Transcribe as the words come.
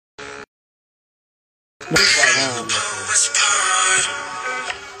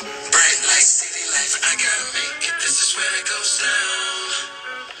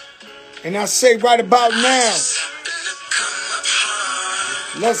And I say right about now,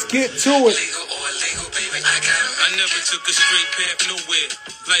 let's get to it. I never took a straight path nowhere.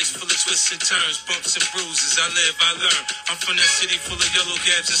 Life's full of twists and turns, bumps and bruises. I live, I learn. I'm from that city full of yellow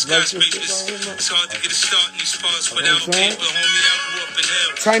cabs and skyscrapers. It's hard to get a start in these parts without paper. Homie, I grew up in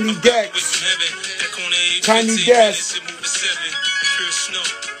hell. Tiny decks. Tiny decks. Pure snow.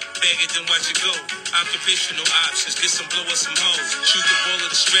 Bag it, then watch it go. Occupational options, get some blow or some hoes. Shoot the ball of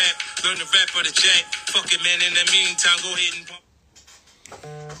the strap, learn the rap or the jack. Fuck it, man, in the meantime, go ahead and pump.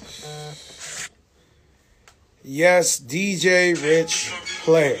 Yes, DJ Rich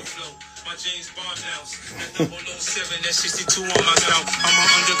Player.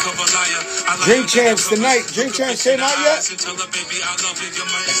 Drink Champs tonight. Drink Champs came out yet?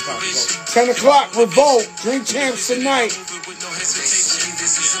 10 o'clock, Revolt. Drink Champs tonight.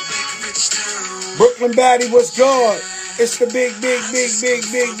 Brooklyn Baddie, what's good? It's the big.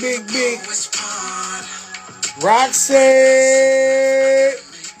 Roxy.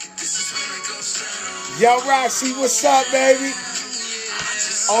 Yo, Roxy, what's up, baby?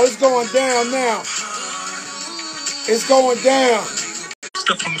 Oh, it's going down now. It's going down.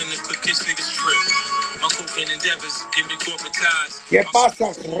 Stuff I'm in the clip, this nigga's trip. My cocaine endeavors give me corporate ties. ¿Qué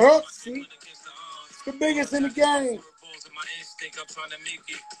pasa, Roxy? It's the biggest in the game.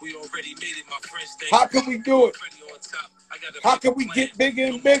 How can we do it? How can we get bigger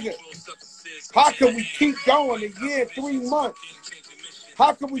and bigger? How can we keep going a year, 3 months?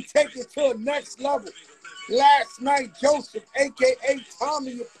 How can we take it to the next level? Last night, Joseph, a.k.a.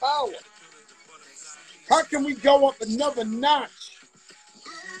 Tommy of Power. How can we go up another notch?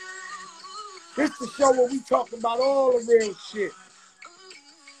 This is the show where we talk about all the real shit.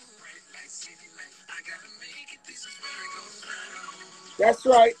 That's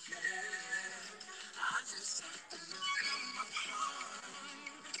right.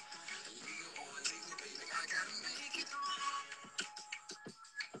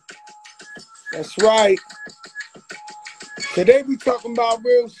 That's right. Today we talking about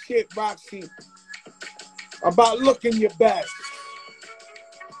real shit, Roxy. About looking your best.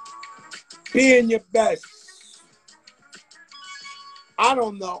 Being your best. I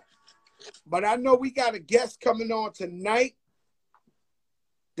don't know. But I know we got a guest coming on tonight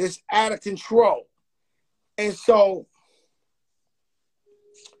that's out of control. And so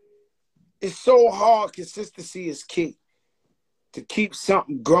it's so hard. Consistency is key. To keep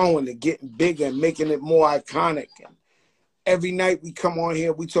something growing and getting bigger and making it more iconic. And every night we come on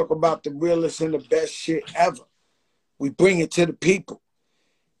here, we talk about the realest and the best shit ever. We bring it to the people.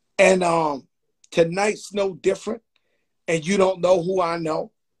 And tonight's no different. And you don't know who I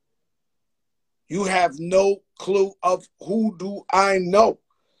know. You have no clue of who do I know.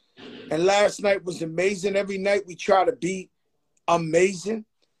 And last night was amazing. Every night we try to be amazing.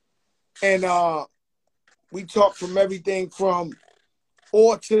 And we talk from everything from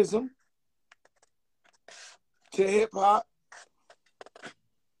autism to hip-hop.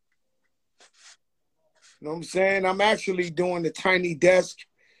 You know what I'm saying? I'm actually doing the Tiny Desk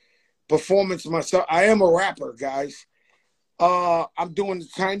performance myself. I am a rapper, guys. I'm doing the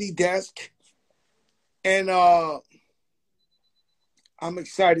Tiny Desk. And I'm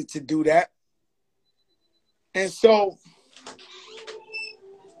excited to do that. And so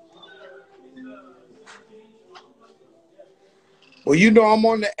well, you know, I'm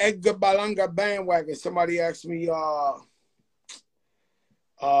on the Edgar Balanga bandwagon. Somebody asked me,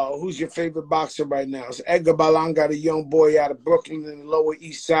 who's your favorite boxer right now? It's Edgar Balanga, the young boy out of Brooklyn in the Lower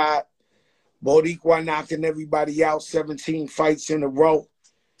East Side. Boricua knocking everybody out, 17 fights in a row.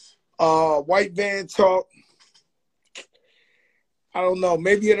 White Van Talk, I don't know.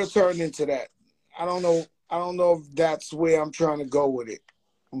 Maybe it'll turn into that. I don't know. I don't know if that's where I'm trying to go with it.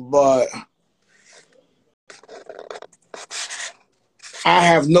 But I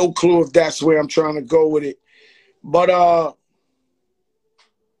have no clue if that's where I'm trying to go with it. But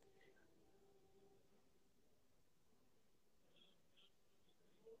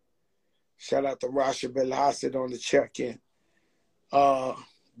shout out to Rasha Belhassid on the check-in. The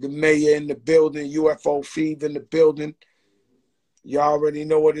mayor in the building, UFO Fever in the building. You already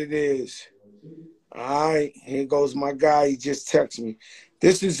know what it is. All right, here goes my guy. He just texted me.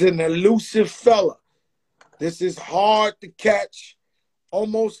 This is an elusive fella. This is hard to catch,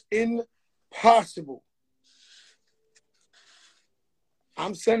 almost impossible.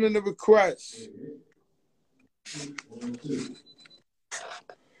 I'm sending a request.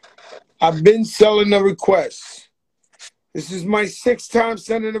 I've been selling a request. This is my 6th time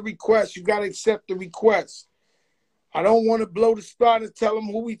sending a request. You got to accept the request. I don't want to blow the spot and tell them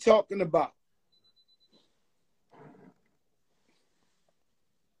who we talking about.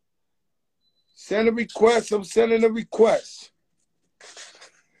 Send a request. I'm sending a request.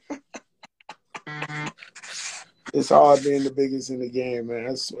 It's hard being the biggest in the game, man.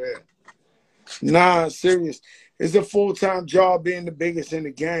 I swear. Nah, serious. It's a full-time job being the biggest in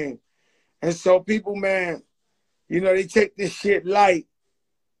the game. And so people, man, you know, they take this shit light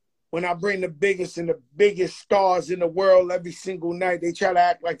when I bring the biggest and the biggest stars in the world every single night. They try to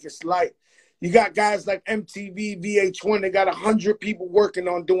act like it's light. You got guys like MTV, VH1. They got 100 people working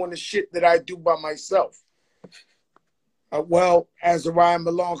on doing the shit that I do by myself. Well, as a Ryan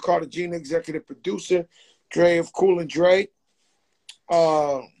Malone, Cartagena, executive producer, Dre of Cool and Dre.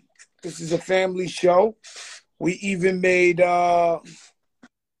 This is a family show. We even made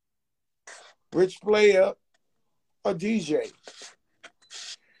Rich Player a DJ.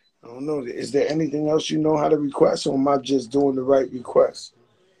 I don't know. Is there anything else you know how to request, or am I just doing the right request?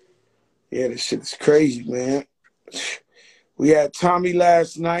 Yeah, this shit is crazy, man. We had Tommy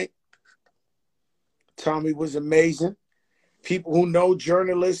last night. Tommy was amazing. People who know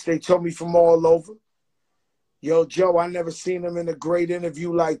journalists, they told me from all over. Yo, Joe, I never seen him in a great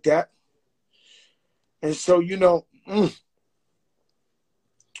interview like that. And so, you know,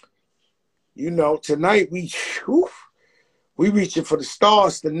 tonight we reaching for the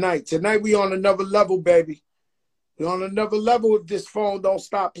stars tonight. Tonight we on another level, baby. We on another level if this phone don't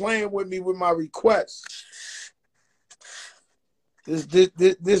stop playing with me with my requests.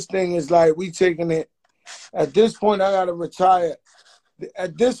 This thing is like we taking it. At this point, I gotta retire.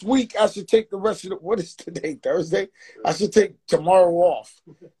 At this week, I should take the rest of the, what is today, Thursday? I should take tomorrow off.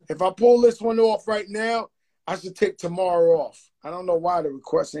 If I pull this one off right now, I should take tomorrow off. I don't know why the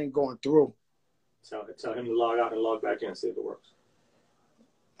request ain't going through. Tell him to log out and log back in and see if it works.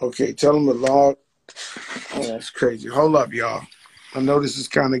 Okay, tell him to log. Oh, that's crazy. Hold up, y'all. I know this is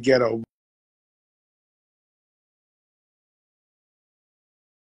kind of ghetto.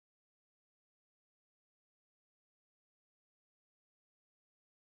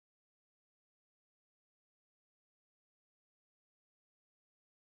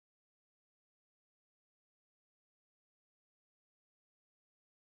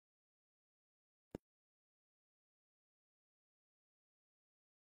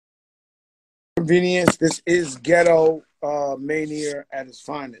 Convenience. This is ghetto mania at its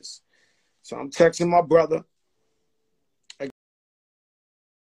finest. So I'm texting my brother.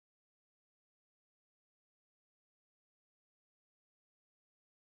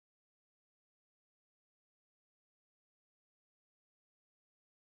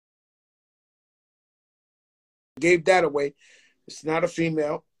 Gave that away. It's not a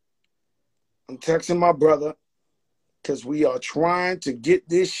female. I'm texting my brother because we are trying to get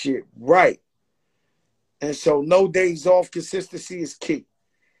this shit right. And so no days off. Consistency is key.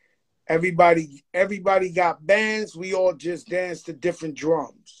 Everybody got bands. We all just dance to different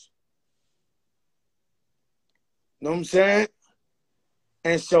drums. Know what I'm saying?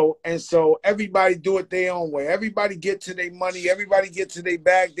 And so everybody do it their own way. Everybody get to their money. Everybody get to their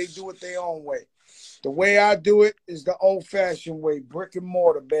bag. They do it their own way. The way I do it is the old-fashioned way, brick and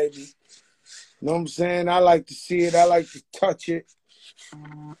mortar, baby. Know what I'm saying? I like to see it. I like to touch it.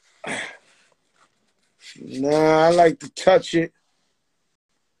 Nah, I like to touch it.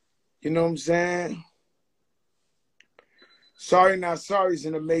 You know what I'm saying? Sorry Not Sorry is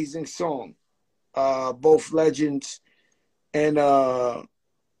an amazing song. Both legends and Khaled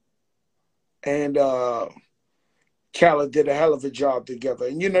did a hell of a job together.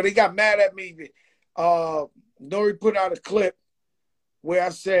 And, you know, they got mad at me. Nori put out a clip where I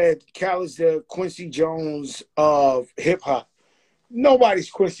said Khaled's the Quincy Jones of hip-hop. Nobody's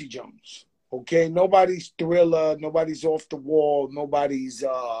Quincy Jones, okay? Nobody's Thriller. Nobody's Off the Wall. Nobody's,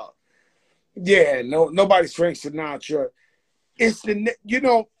 nobody's Frank Sinatra. It's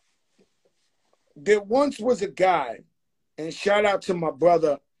there once was a guy, and shout out to my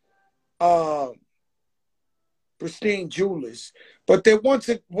brother, Pristine Jewelers. But there once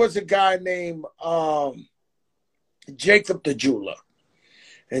was a guy named Jacob the Jeweler.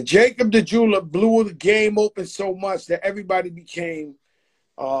 And Jacob the Jeweler blew the game open so much that everybody became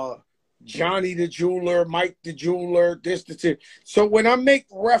Johnny the Jeweler, Mike the Jeweler, this. So when I make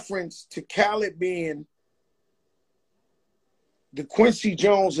reference to Khaled being the Quincy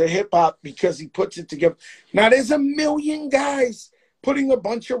Jones of hip-hop because he puts it together. Now, there's a million guys putting a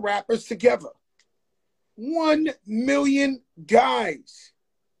bunch of rappers together. 1 million guys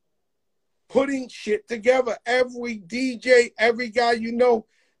putting shit together. Every DJ, every guy you know,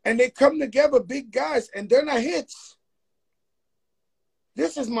 and they come together, big guys, and they're not hits.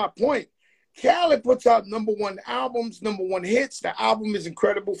 This is my point. Khaled puts out #1 albums, #1 hits. The album is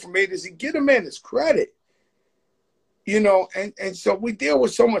incredible from A to Z. Get him in his credit. You know, and so we deal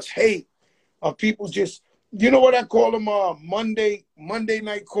with so much hate of people just, you know what I call them? Monday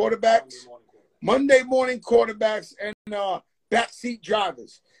night quarterbacks, Monday morning quarterbacks, and backseat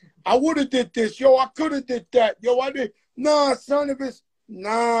drivers. I would have did this, yo. I could have did that, yo. I did. Nah, son of a.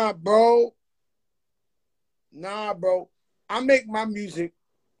 Nah, bro. Nah, bro. I make my music.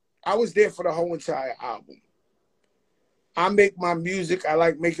 I was there for the whole entire album. I make my music. I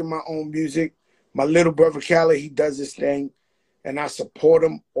like making my own music. My little brother Khaled, he does his thing, and I support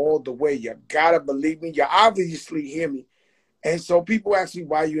him all the way. You gotta believe me. You obviously hear me. And so people ask me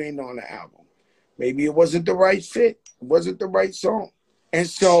why you ain't on the album. Maybe it wasn't the right fit. It wasn't the right song. And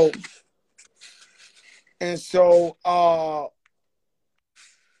so,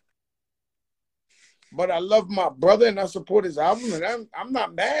 but I love my brother and I support his album, and I'm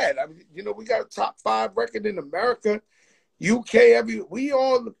not mad. I mean, you know, we got a top 5 record in America, UK,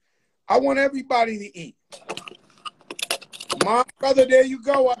 I want everybody to eat. My brother, there you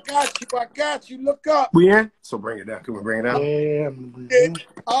go. I got you. Look up. We in? So bring it down. Can we bring it down? Yeah.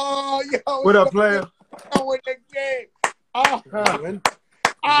 Oh, yo. What up, player? With the game.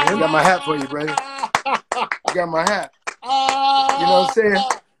 I got my hat for you, brother. I got my hat. You know what I'm saying?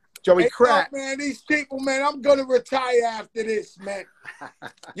 Joey Crack. Yo, man, these people, man, I'm going to retire after this, man.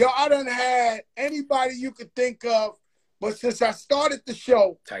 Yo, I done had anybody you could think of, but since I started the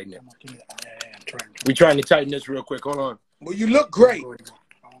show. Tighten it. We trying to tighten this real quick. Hold on. Well, you look great.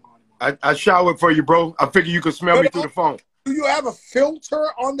 I showered for you, bro. I figure you could smell me through the phone. Do you have a filter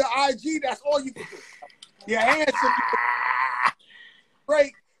on the IG? That's all you can do. You're handsome.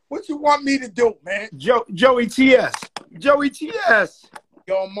 Great. What you want me to do, man? Joey TS. Joey TS.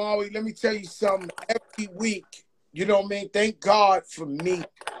 Yo, Omari, let me tell you something. Every week, you know what I mean? Thank God for me.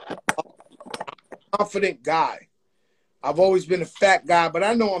 I'm a confident guy. I've always been a fat guy, but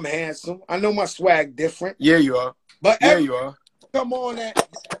I know I'm handsome. I know my swag different. Yeah, you are. But yeah, you are. Come on,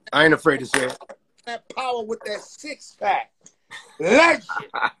 I ain't afraid to say it. That power with that 6-pack. Legend.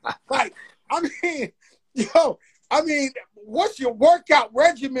 Like, I mean, yo, what's your workout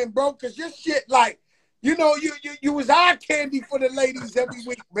regimen, bro? Because your shit, like, you know, you was eye candy for the ladies every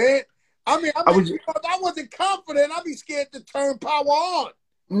week, man. I wasn't confident. I'd be scared to turn power on.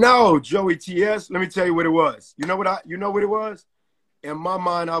 No, Joey TS, let me tell you what it was. You know what it was? In my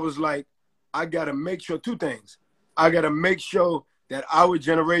mind, I was like, I got to make sure 2 things. I got to make sure that our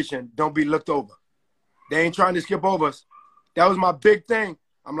generation don't be looked over. They ain't trying to skip over us. That was my big thing.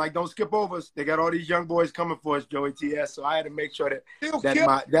 I'm like, don't skip over us. They got all these young boys coming for us, Joey TS. So I had to make sure that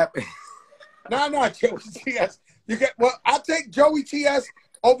No, Joey TS. I'll take Joey TS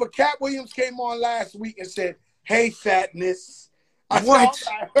over Cat Williams came on last week and said, hey, fatness. What?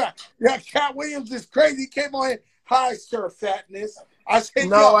 Yeah, Cat Williams is crazy. He came on here, hi, sir, fatness. I said,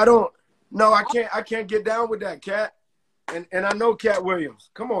 no, I don't. No, I can't get down with that, Cat. And I know Cat Williams.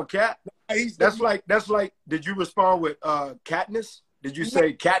 Come on, Cat. That's like, did you respond with Katniss? Did you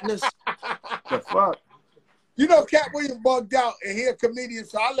say Katniss? The fuck? You know, Cat Williams bugged out, and he a comedian,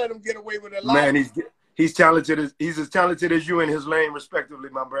 so I let him get away with a lot. Man, he's talented. He's as talented as you in his lane, respectively,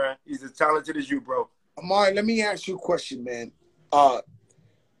 my man. He's as talented as you, bro. Omari, let me ask you a question, man.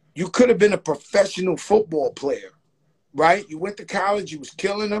 You could have been a professional football player, right? You went to college, you was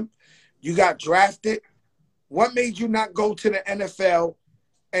killing them, you got drafted. What made you not go to the NFL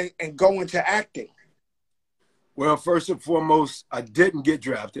and go into acting? Well, first and foremost, I didn't get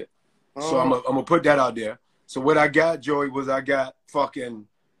drafted. So I'm gonna put that out there. So what I got, Joey, was I got fucking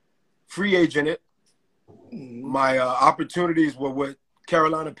free agented. My opportunities were with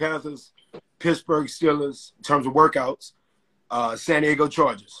Carolina Panthers, Pittsburgh Steelers in terms of workouts, San Diego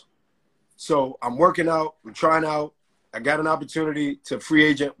Chargers. So I'm working out, I'm trying out. I got an opportunity to free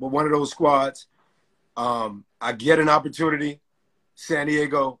agent with one of those squads. I get an opportunity, San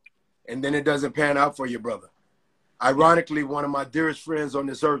Diego, and then it doesn't pan out for your brother. Ironically, one of my dearest friends on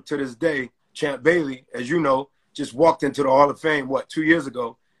this earth to this day, Champ Bailey, as you know, just walked into the Hall of Fame, 2 years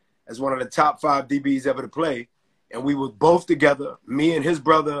ago, as one of the top 5 DBs ever to play. And we were both together, me and his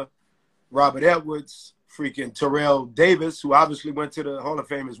brother, Robert Edwards, freaking Terrell Davis, who obviously went to the Hall of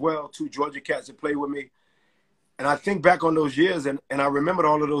Fame as well, 2 Georgia cats that played with me. And I think back on those years, and I remembered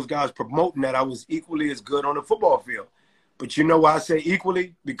all of those guys promoting that I was equally as good on the football field. But you know why I say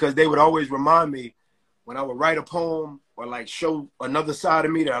equally? Because they would always remind me when I would write a poem or, like, show another side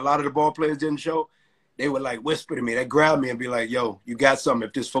of me that a lot of the ball players didn't show, they would, like, whisper to me. They'd grab me and be like, yo, you got something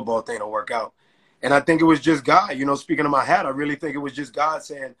if this football thing don't work out. And I think it was just God, you know, speaking of my hat, I really think it was just God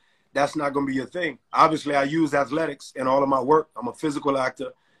saying, that's not going to be your thing. Obviously, I use athletics in all of my work. I'm a physical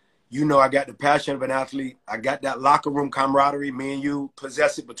actor. You know, I got the passion of an athlete. I got that locker room camaraderie. Me and you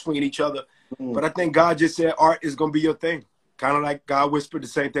possess it between each other. But I think God just said art is going to be your thing. Kind of like God whispered the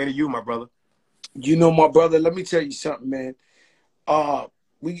same thing to you, my brother. You know, my brother, let me tell you something, man.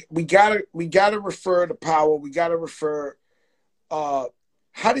 We gotta refer to Power. We gotta refer.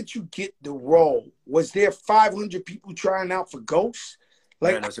 How did you get the role? Was there 500 people trying out for Ghost?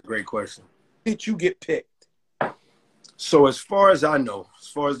 Like, Man, that's a great question. How did you get picked? So as far as I know, as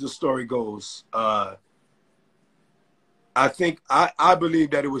far as the story goes, I think I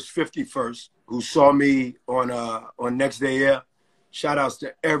believe that it was 50 first who saw me on Next Day Air. Shout outs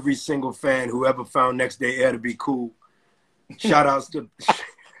to every single fan who ever found Next Day Air to be cool. Shout outs to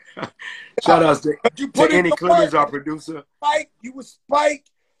Annie Clemens, our producer. Spike,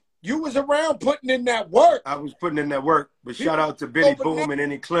 you was around putting in that work. I was putting in that work, but shout out to Benny Boom and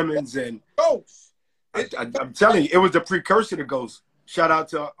Annie Clemens and Ghost. I'm telling you, it was the precursor to Ghost. Shout out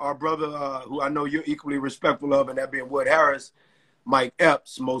to our brother, who I know you're equally respectful of, and that being Wood Harris, Mike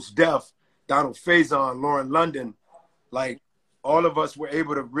Epps, Mos Def, Donald Faison, Lauren London. Like, all of us were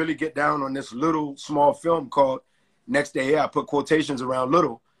able to really get down on this little small film called Next Day Air. I put quotations around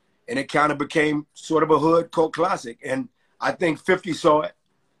little, and it kind of became sort of a hood cult classic. And I think 50 saw it.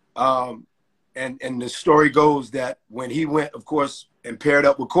 And the story goes that when he went, of course, and paired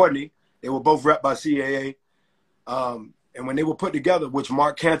up with Courtney, they were both rep by CAA. And when they were put together, which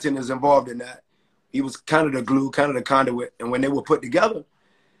Mark Canton is involved in that, he was kind of the glue, kind of the conduit. And when they were put together,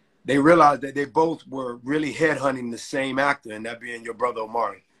 they realized that they both were really headhunting the same actor, and that being your brother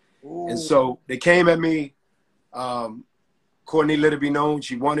Omari. Ooh. And so they came at me. Courtney let it be known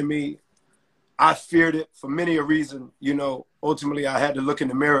she wanted me. I feared it for many a reason. You know, ultimately I had to look in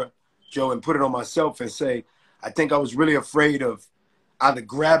the mirror, Joe, and put it on myself and say, I think I was really afraid of either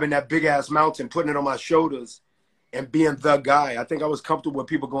grabbing that big ass mountain, putting it on my shoulders, and being the guy. I think I was comfortable with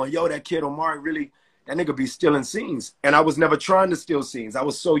people going, yo, that kid Omari really, that nigga be stealing scenes. And I was never trying to steal scenes. I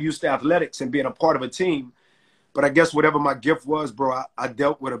was so used to athletics and being a part of a team. But I guess whatever my gift was, bro, I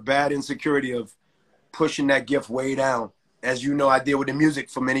dealt with a bad insecurity of pushing that gift way down. As you know, I did with the music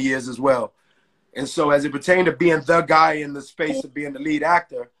for many years as well. And so as it pertained to being the guy in the space of being the lead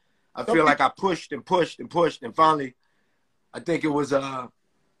actor, I feel like I pushed and pushed and pushed. And finally, I think it was,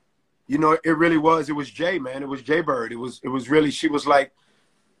 you know, it really was. It was Jay, man. It was Jay Bird. It was really, she was like,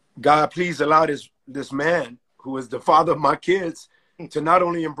 God, please allow this man who is the father of my kids to not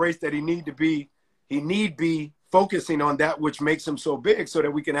only embrace that he need be focusing on that which makes him so big so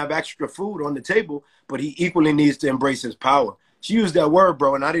that we can have extra food on the table, but he equally needs to embrace his power. She used that word,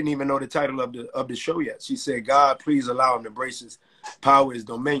 bro, and I didn't even know the title of the show yet. She said, God, please allow him to embrace his power, his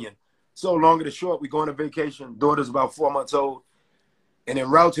dominion. So long and short, we go on a vacation. Daughter's about 4 months old. And en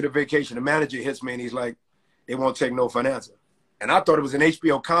route to the vacation, the manager hits me and he's like, they won't take no for an answer. And I thought it was an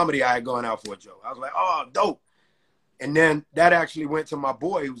HBO comedy I had gone out for, Joe. I was like, oh, dope. And then that actually went to my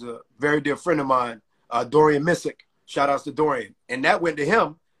boy, who's a very dear friend of mine, Dorian Missick. Shout outs to Dorian. And that went to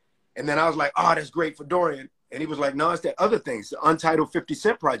him. And then I was like, oh, that's great for Dorian. And he was like, no, it's that other thing. It's the Untitled 50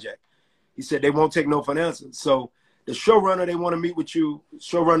 Cent project. He said, they won't take no for an answer. So the showrunner, they want to meet with you.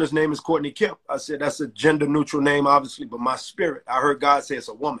 Showrunner's name is Courtney Kemp. I said, that's a gender neutral name, obviously, but my spirit, I heard God say it's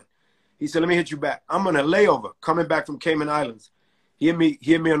a woman. He said, let me hit you back. I'm on a layover coming back from Cayman Islands. He hit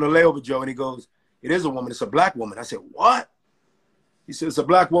me on the layover, Joe, and he goes, it is a woman. It's a black woman. I said, what? He said, it's a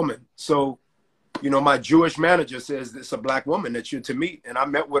black woman. So, you know, my Jewish manager says it's a black woman that you're to meet. And I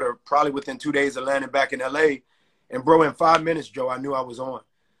met with her probably within 2 days of landing back in L.A. And, bro, in 5 minutes, Joe, I knew I was on.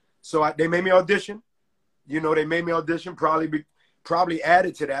 So they made me audition. You know, they made me audition, probably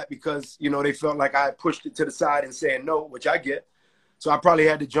added to that because, you know, they felt like I pushed it to the side and saying no, which I get. So I probably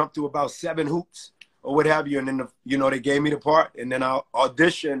had to jump through about 7 hoops or what have you. And then, you know, they gave me the part. And then I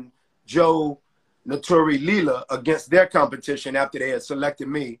auditioned Joe, Notori, Leela against their competition after they had selected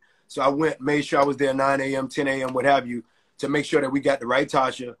me. So I went, made sure I was there 9 a.m., 10 a.m., what have you, to make sure that we got the right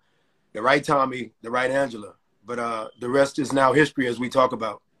Tasha, the right Tommy, the right Angela. But the rest is now history as we talk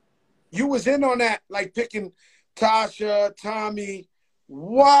about. You was in on that, like picking Tasha, Tommy.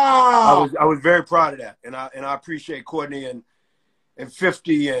 Wow. I was very proud of that. And I appreciate Courtney and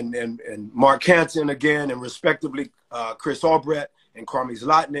 50 and Mark Hansen again, and respectively Chris Albrecht and Carmi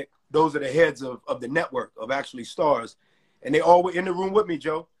Zlotnick. Those are the heads of the network of actually stars. And they all were in the room with me,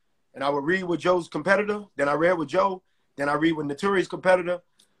 Joe. And I would read with Joe's competitor. Then I read with Joe. Then I read with Notorious competitor.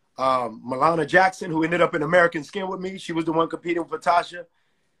 Milana Jackson, who ended up in American Skin with me. She was the one competing for Tasha.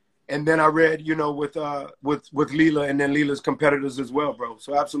 And then I read, you know, with Leela and then Leela's competitors as well, bro.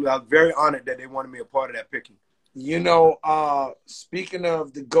 So absolutely, I was very honored that they wanted me a part of that picking. You know, speaking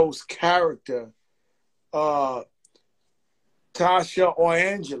of the Ghost character, Tasha or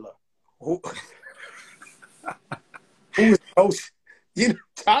Angela, who is Ghost? You know,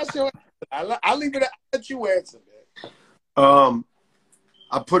 Tasha. I'll leave it. I'll let you answer that.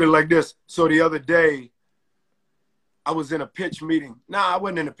 I put it like this. So the other day, I was in a pitch meeting. Nah, I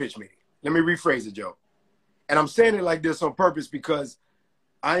wasn't in a pitch meeting. Let me rephrase it, Joe. And I'm saying it like this on purpose because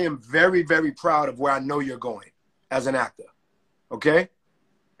I am very, very proud of where I know you're going as an actor. Okay?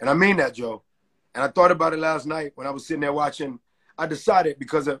 And I mean that, Joe. And I thought about it last night when I was sitting there watching. I decided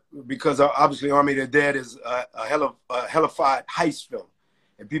because obviously Army of the Dead is a hellified heist film.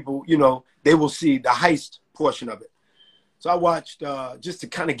 And people, you know, they will see the heist portion of it. So I watched just to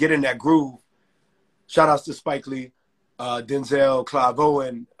kind of get in that groove. Shout outs to Spike Lee, Denzel, Clive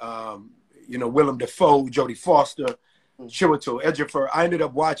Owen, you know, Willem Dafoe, Jodie Foster, Chiwetel Ejiofor. I ended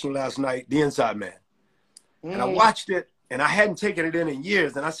up watching last night The Inside Man. And I watched it, and I hadn't taken it in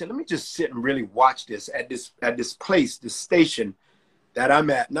years. And I said, let me just sit and really watch this at this place, this station that I'm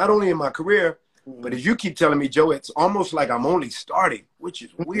at, not only in my career, but as you keep telling me, Joe, it's almost like I'm only starting, which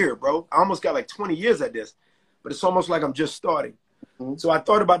is weird, bro. I almost got like 20 years at this, but it's almost like I'm just starting. So I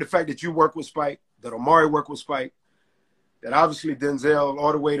thought about the fact that you work with Spike, that Omari worked with Spike, that obviously Denzel,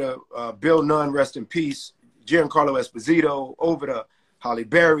 all the way to Bill Nunn, rest in peace, Giancarlo Esposito, over to Halle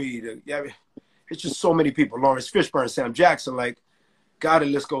Berry. It's just so many people. Lawrence Fishburne, Sam Jackson, like, God, the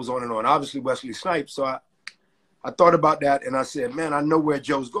list goes on and on. Obviously, Wesley Snipes. So I thought about that, and I said, man, I know where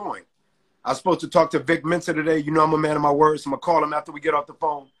Joe's going. I was supposed to talk to Vic Mensa today. You know I'm a man of my words, so I'm going to call him after we get off the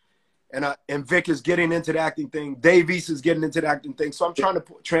phone. And Vic is getting into the acting thing. Dave East is getting into the acting thing. So I'm trying to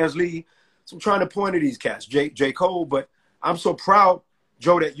translate. So I'm trying to point at these cats, J. Cole. But I'm so proud,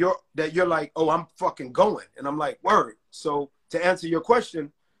 Joe, that you're like, oh, I'm fucking going. And I'm like, word. So to answer your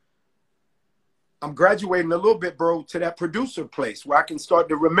question, I'm graduating a little bit, bro, to that producer place where I can start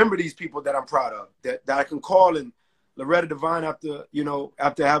to remember these people that I'm proud of, that I can call. And Loretta Devine,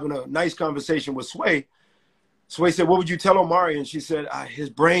 after having a nice conversation with Sway said, what would you tell Omari? And she said, his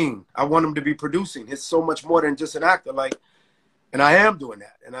brain, I want him to be producing. He's so much more than just an actor. Like, and I am doing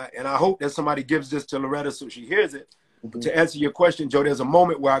that. And I hope that somebody gives this to Loretta so she hears it. But to answer your question, Joe, there's a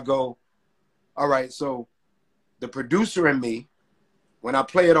moment where I go, all right, so the producer and me, when I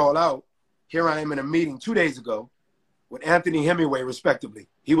play it all out, here I am in a meeting 2 days ago with Anthony Hemingway, respectively.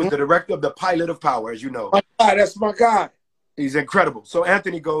 He was the director of The Pilot of Power, as you know. My God, that's my guy. He's incredible. So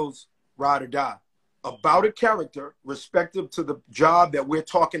Anthony goes, ride or die, about a character respective to the job that we're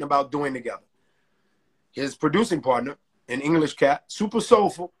talking about doing together. His producing partner, an English cat, super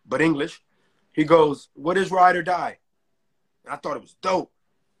soulful, but English, he goes, what is ride or die? And I thought it was dope.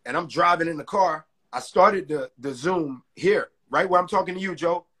 And I'm driving in the car. I started the Zoom here, right where I'm talking to you,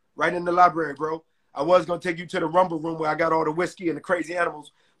 Joe, right in the library, bro. I was going to take you to the rumble room where I got all the whiskey and the crazy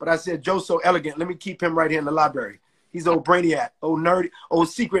animals. But I said, Joe's so elegant. Let me keep him right here in the library. He's old brainiac, old nerdy, old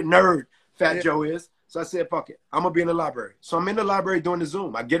secret nerd, Fat Joe is. So I said, fuck it. I'm going to be in the library. So I'm in the library doing the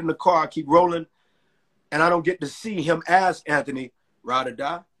Zoom. I get in the car. I keep rolling. And I don't get to see him ask Anthony, ride or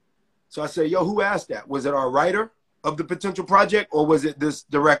die? So I said, yo, who asked that? Was it our writer of the potential project, or was it this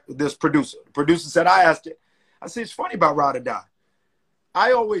producer? The producer said, I asked it. I said, it's funny about ride or die.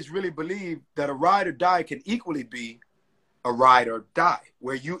 I always really believe that a ride or die can equally be a ride or die,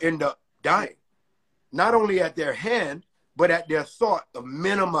 where you end up dying. Not only at their hand, but at their thought of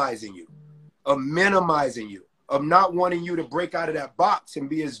minimizing you, of not wanting you to break out of that box and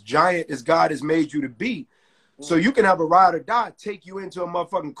be as giant as God has made you to be. So you can have a ride or die take you into a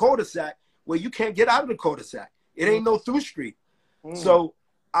motherfucking cul-de-sac where you can't get out of the cul-de-sac. It ain't no through street. So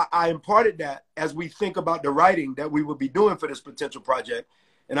I imparted that as we think about the writing that we would be doing for this potential project.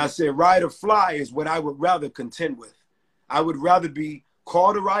 And I said, ride or fly is what I would rather contend with. I would rather be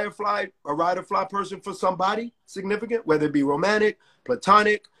called a ride or fly person for somebody significant, whether it be romantic,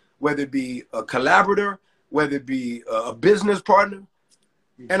 platonic, whether it be a collaborator, whether it be a business partner.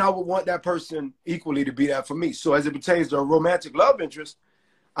 And I would want that person equally to be that for me. So as it pertains to a romantic love interest,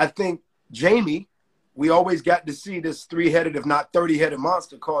 I think Jamie, we always got to see this 3-headed, if not 30-headed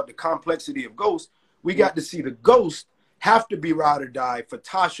monster called the complexity of Ghost. We got to see the Ghost have to be ride or die for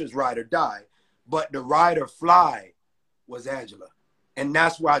Tasha's ride or die. But the ride or fly was Angela. And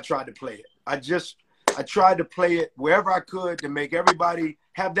that's why I tried to play it. I tried to play it wherever I could to make everybody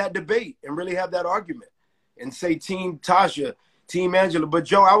have that debate and really have that argument and say Team Tasha, Team Angela. But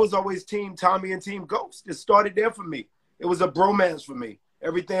Joe, I was always Team Tommy and Team Ghost. It started there for me. It was a bromance for me.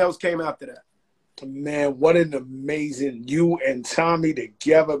 Everything else came after that. Man, what an amazing you and Tommy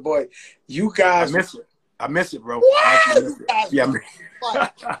together, boy. You guys. I miss it, bro. What? Miss it. Yeah,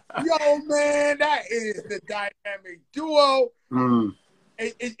 yo, man, that is the dynamic duo. And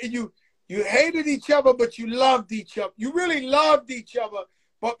you hated each other, but you loved each other. You really loved each other,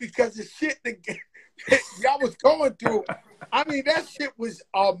 but because the shit that y'all was going through, I mean, that shit was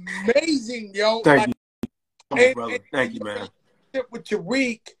amazing, yo. Thank you, brother. Thank you, man. relationship with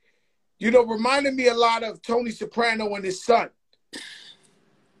Tariq, you know, reminded me a lot of Tony Soprano and his son.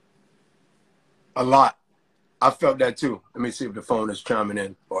 A lot. I felt that too. Let me see if the phone is chiming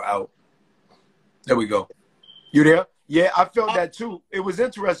in or out. There we go. You there? Yeah, I felt that too. It was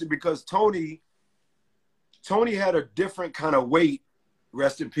interesting because Tony had a different kind of weight.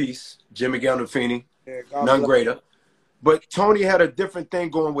 Rest in peace, Jimmy Gandolfini, none greater. But Tony had a different thing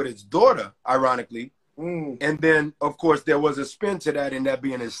going with his daughter, ironically. And then, of course, there was a spin to that, and that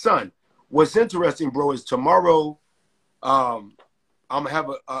being his son. What's interesting, bro, is tomorrow I'm going to have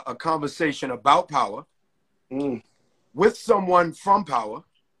a conversation about Power with someone from Power.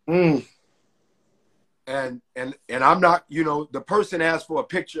 And I'm not, you know, the person asked for a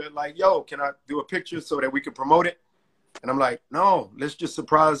picture, like, yo, can I do a picture so that we can promote it? And I'm like, no, let's just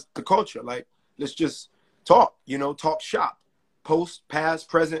surprise the culture. Like, let's just talk, you know, talk shop, post, past,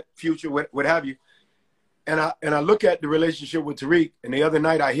 present, future, what have you. And I look at the relationship with Tariq, and the other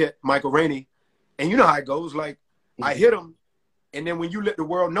night I hit Michael Rainey, and you know how it goes. Like, I hit him, and then when you let the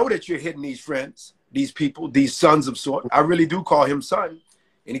world know that you're hitting these friends, these people, these sons of sort, I really do call him son,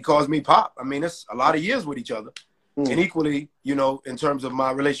 and he calls me pop. I mean, it's a lot of years with each other. And equally, you know, in terms of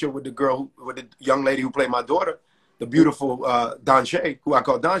my relationship with the girl, with the young lady who played my daughter, the beautiful Donche, who I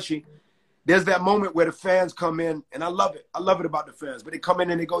call Donchi, there's that moment where the fans come in, and I love it. I love it about the fans. But they come in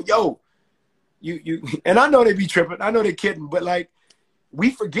and they go, yo, you, and I know they be tripping. I know they're kidding. But, like,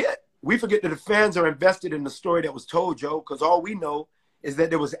 we forget. We forget that the fans are invested in the story that was told, Joe, because all we know is that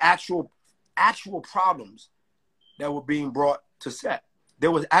there was actual problems that were being brought to set.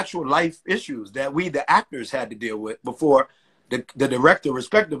 There was actual life issues that we, the actors, had to deal with before the director,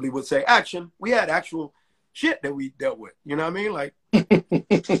 respectively, would say, action. We had actual shit that we dealt with. You know what I mean? Like,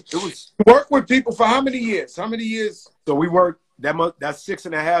 it was. Work with people for how many years? How many years? So we worked, that's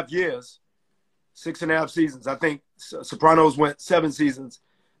 6.5 years, 6.5 seasons. I think Sopranos went 7 seasons.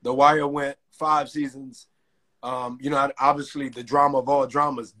 The Wire went 5 seasons. You know, obviously the drama of all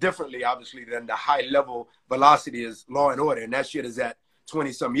dramas differently, obviously, than the high level velocity is Law and Order. And that shit is at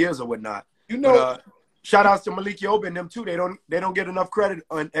 20-some years or whatnot. You know, but, shout outs to Malik Yoba and them too. They don't get enough credit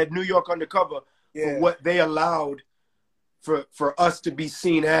at New York Undercover for what they allowed for us to be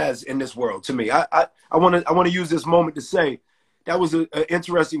seen as in this world. To me, I want to use this moment to say that was an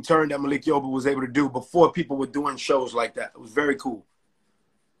interesting turn that Malik Yoba was able to do before people were doing shows like that. It was very cool.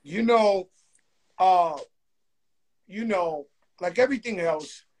 You know, like everything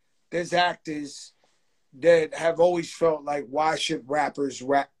else, there's actors that have always felt like, why should rappers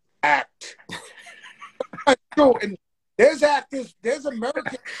act? And there's actors, there's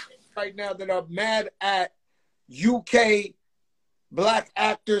Americans right now that are mad at UK black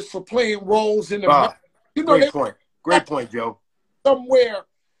actors for playing roles in America. You know, Great point, Joe. Somewhere,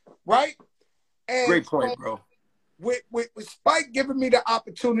 right? And great point, bro. With Spike giving me the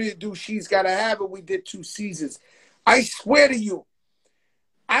opportunity to do She's Gotta Have It, we did 2 seasons. I swear to you,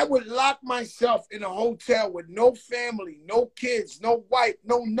 I would lock myself in a hotel with no family, no kids, no wife,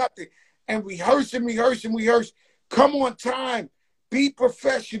 no nothing, and rehearse. Come on time, be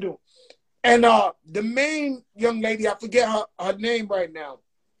professional. And the main young lady, I forget her name right now.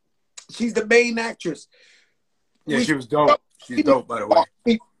 She's the main actress. Yeah, she was dope. She's dope, by the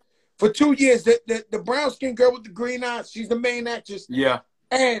way. For 2 years, the brown skin girl with the green eyes, she's the main actress. Yeah.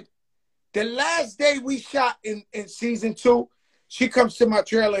 And the last day we shot in season 2, she comes to my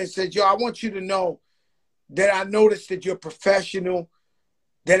trailer and says, yo, I want you to know that I noticed that you're professional,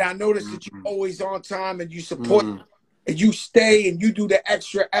 that I noticed that you're always on time and you support and you stay and you do the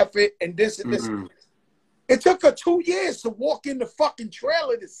extra effort and this and this. It took her 2 years to walk in the fucking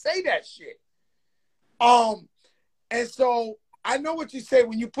trailer to say that shit. And so I know what you say.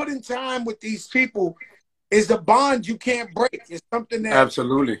 When you put in time with these people, is a bond you can't break. It's something that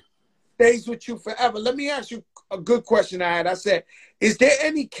absolutely stays with you forever. Let me ask you a good question I had. I said, is there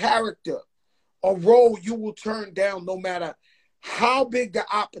any character or role you will turn down no matter how big the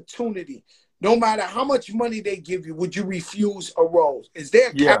opportunity, no matter how much money they give you? Would you refuse a role? Is there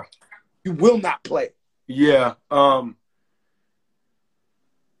a character you will not play? Yeah.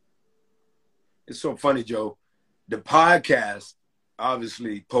 It's so funny, Joe. The podcast,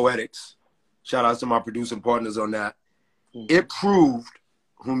 obviously, Poetics, shout out to my producing partners on that. It proved,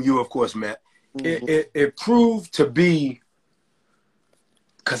 whom you, of course, met, it proved to be,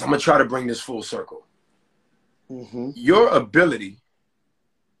 because I'm going to try to bring this full circle. Your ability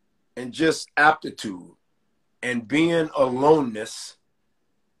and just aptitude and being aloneness,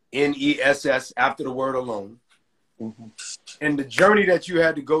 N-E-S-S, after the word alone, and the journey that you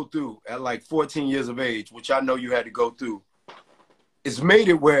had to go through at like 14 years of age, which I know you had to go through, it's made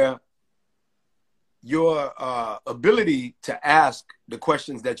it where your ability to ask the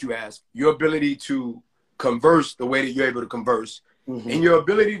questions that you ask, your ability to converse the way that you're able to converse, and your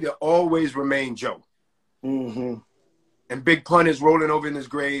ability to always remain Joe. And Big Pun is rolling over in his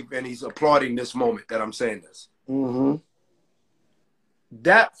grave, and he's applauding this moment that I'm saying this.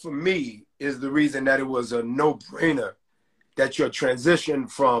 That, for me, is the reason that it was a no-brainer that your transition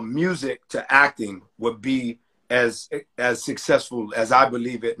from music to acting would be as successful as I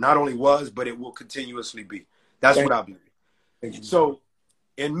believe it not only was, but it will continuously be. That's what I believe. So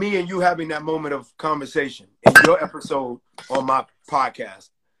in me and you having that moment of conversation in your episode on my podcast,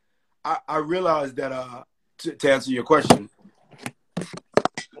 I realized that to answer your question,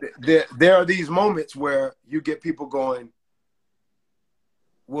 there are these moments where you get people going,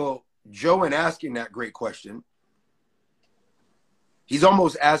 well, Joe, in asking that great question, he's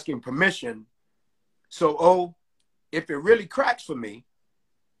almost asking permission. So, if it really cracks for me,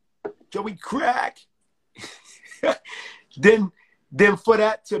 Joey crack, then for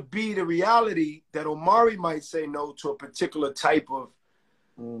that to be the reality that Omari might say no to a particular type of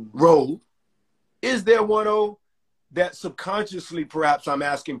role, is there one, that subconsciously perhaps I'm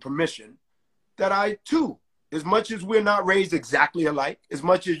asking permission that I too, as much as we're not raised exactly alike, as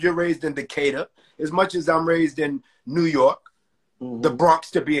much as you're raised in Decatur, as much as I'm raised in New York, the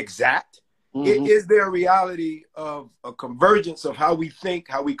Bronx to be exact, is there a reality of a convergence of how we think,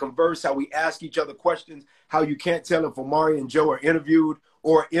 how we converse, how we ask each other questions, how you can't tell if Omari and Joe are interviewed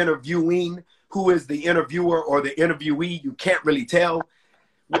or interviewing, who is the interviewer or the interviewee? You can't really tell.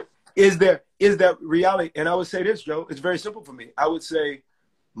 Is that reality? And I would say this, Joe, it's very simple for me. I would say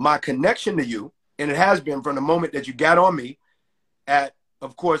my connection to you, and it has been from the moment that you got on me at,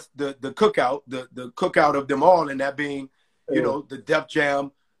 of course, the cookout, the cookout of them all, and that being, you know, the Def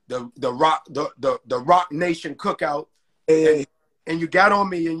Jam, the Rock Nation cookout, and you got on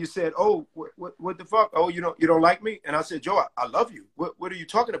me and you said, "Oh, what the fuck? Oh, you don't like me?" And I said, "Joe, I love you. What are you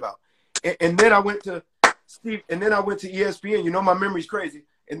talking about?" And then I went to Steve, and then I went to ESPN. You know, my memory's crazy.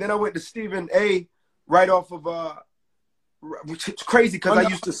 And then I went to Stephen A. right off of which is crazy because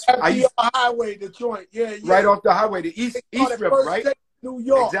I used highway, the joint, right off the highway, the East River, right? New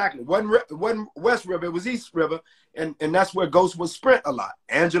York. Exactly. Wasn't West River, it was East River. And that's where Ghost would sprint a lot.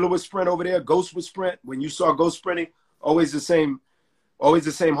 Angela would sprint over there, Ghost would sprint. When you saw Ghost sprinting, always the same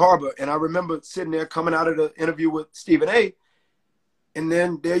harbor. And I remember sitting there coming out of the interview with Stephen A. And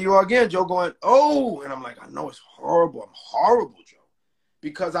then there you are again, Joe, going, "Oh," and I'm like, I know it's horrible. I'm horrible, Joe,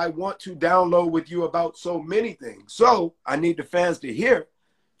 because I want to download with you about so many things. So I need the fans to hear.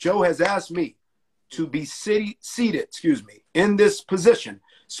 Joe has asked me to be seated, in this position,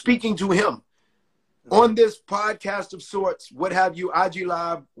 speaking to him on this podcast of sorts, what have you, IG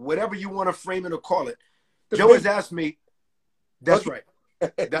Live, whatever you want to frame it or call it. Joe has asked me. That's right.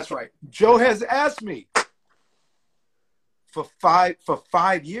 That's right. Joe has asked me for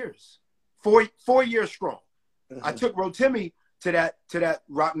 5 years, 4 years strong. I took Rotimi to that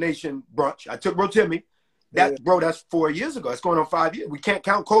Rock Nation brunch. I took Rotimi. Bro, that's 4 years ago. It's going on 5 years. We can't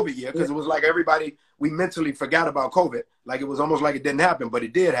count COVID yet because it was like everybody, we mentally forgot about COVID. Like it was almost like it didn't happen, but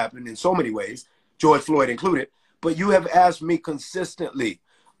it did happen in so many ways, George Floyd included. But you have asked me consistently,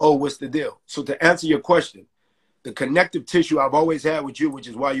 "Oh, what's the deal?" So to answer your question, the connective tissue I've always had with you, which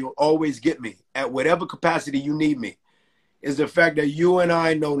is why you'll always get me at whatever capacity you need me, is the fact that you and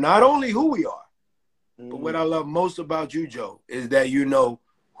I know not only who we are, but what I love most about you, Joe, is that you know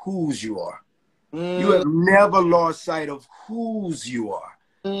whose you are. You have never lost sight of whose you are.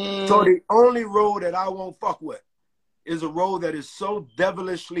 So the only road that I won't fuck with is a road that is so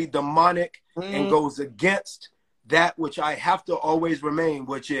devilishly demonic and goes against that which I have to always remain,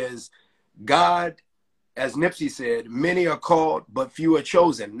 which is God, as Nipsey said, many are called, but few are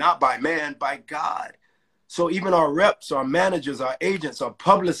chosen, not by man, by God. So even our reps, our managers, our agents, our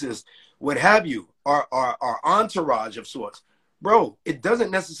publicists, what have you, our entourage of sorts, bro, it doesn't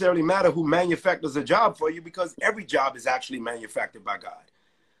necessarily matter who manufactures a job for you because every job is actually manufactured by God.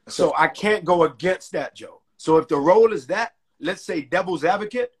 So I can't go against that, Joe. So if the role is that, let's say devil's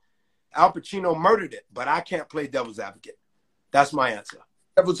advocate, Al Pacino murdered it, but I can't play devil's advocate. That's my answer.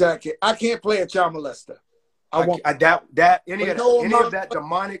 Devil's advocate. I can't play a child molester. Any of that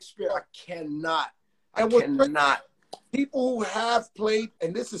demonic spirit, I cannot. I cannot. People who have played,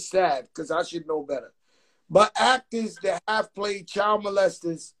 and this is sad because I should know better, but actors that have played child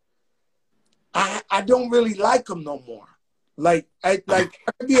molesters, I don't really like them no more. Like I can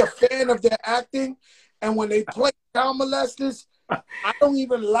be a fan of their acting, and when they play child molesters, I don't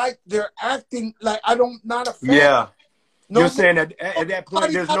even like their acting. Like not a fan. Yeah. You're saying that at that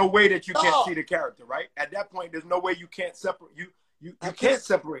point, there's no way that you can't see the character, right? At that point, there's no way you can't separate. You can't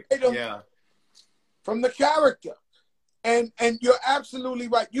separate. Yeah. from the character. And you're absolutely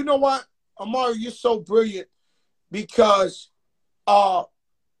right. You know what, Omari, you're so brilliant because I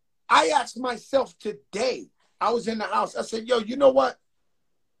asked myself today, I was in the house, I said, yo, you know what?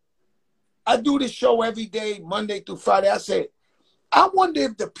 I do this show every day, Monday through Friday. I said, I wonder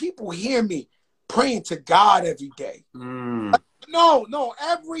if the people hear me praying to God every day. No,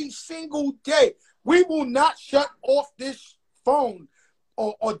 every single day. We will not shut off this phone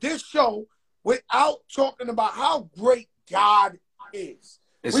or this show without talking about how great God is.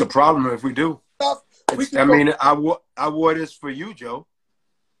 It's a problem if we do. I wore this for you, Joe.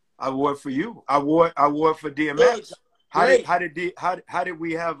 I wore it for you. I wore it for DMX. How did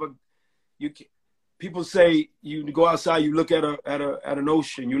we have people say you go outside, you look at an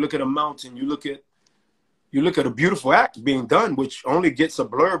ocean, you look at a mountain, you look at a beautiful act being done, which only gets a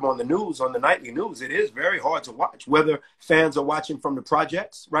blurb on the news, on the nightly news. It is very hard to watch, whether fans are watching from the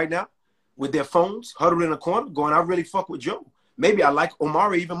projects right now with their phones huddled in a corner going, I really fuck with Joe. Maybe I like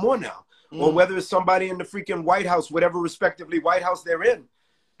Omari even more now. Or whether it's somebody in the freaking White House, whatever respectively White House they're in.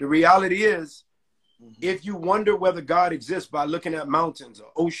 The reality is, if you wonder whether God exists by looking at mountains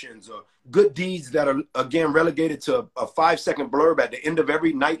or oceans or good deeds that are, again, relegated to a 5-second blurb at the end of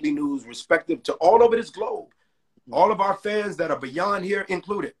every nightly news, respective to all over this globe, all of our fans that are beyond here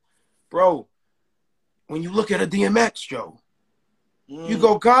included, bro, when you look at a DMX, Joe, you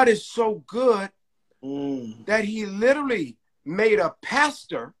go, God is so good that he literally made a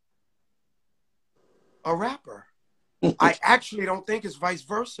pastor a rapper. I actually don't think it's vice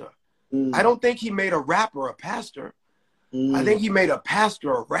versa. I don't think he made a rapper a pastor. I think he made a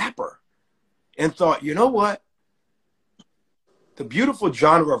pastor a rapper and thought, you know what? The beautiful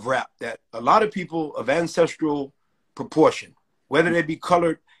genre of rap that a lot of people of ancestral proportion, whether they be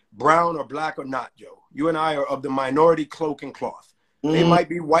colored brown or black or not, Joe, you and I are of the minority cloak and cloth. They might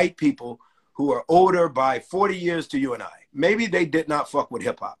be white people who are older by 40 years to you and I. Maybe they did not fuck with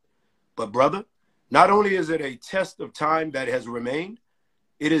hip hop. But brother, not only is it a test of time that has remained,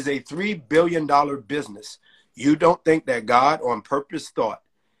 it is a $3 billion business. You don't think that God on purpose thought,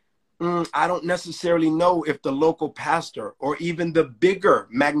 I don't necessarily know if the local pastor or even the bigger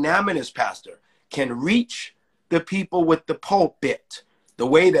magnanimous pastor can reach the people with the pulpit the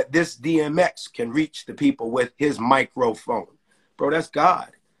way that this DMX can reach the people with his microphone. Bro, that's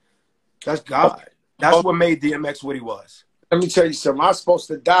God. That's God. That's what made DMX what he was. Let me tell you something. I was supposed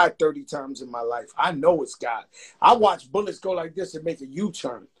to die 30 times in my life. I know it's God. I watch bullets go like this and make a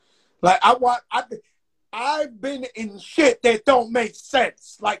U-turn. Like I've been in shit that don't make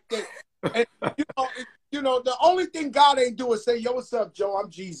sense. Like that. And you know, the only thing God ain't do is say, yo, what's up, Joe? I'm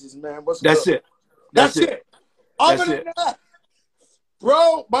Jesus, man. What's That's good? it. That's it. Other than that,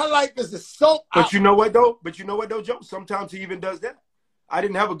 bro, my life is a soap. But you know what though? Joe? Sometimes he even does that. I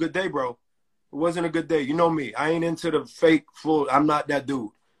didn't have a good day, bro. It wasn't a good day. You know me. I ain't into the fake full. I'm not that dude.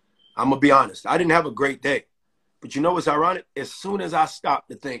 I'm going to be honest. I didn't have a great day. But you know what's ironic? As soon as I stopped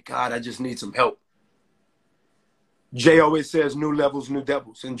to think, God, I just need some help. Jay always says new levels, new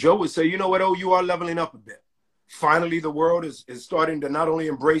devils. And Joe would say, you know what? Oh, you are leveling up a bit. Finally, the world is starting to not only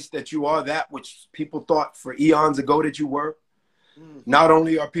embrace that you are that which people thought for eons ago that you were. Not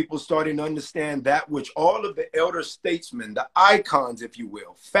only are people starting to understand that which all of the elder statesmen, the icons, if you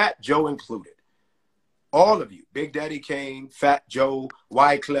will, Fat Joe included, all of you, Big Daddy Kane, Fat Joe,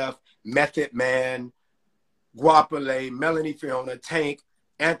 Wyclef, Method Man, Guapale, Melanie Fiona, Tank,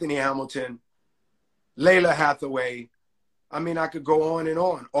 Anthony Hamilton, Layla Hathaway. I mean, I could go on and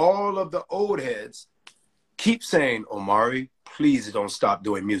on. All of the old heads keep saying, Omari, please don't stop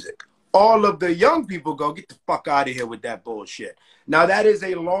doing music. All of the young people go, get the fuck out of here with that bullshit. Now, that is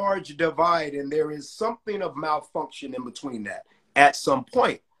a large divide, and there is something of malfunction in between that at some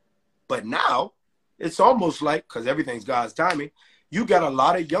point. But now, it's almost like, because everything's God's timing, you got a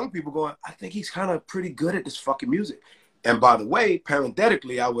lot of young people going, I think he's kind of pretty good at this fucking music. And by the way,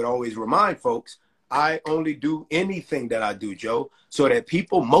 parenthetically, I would always remind folks, I only do anything that I do, Joe, so that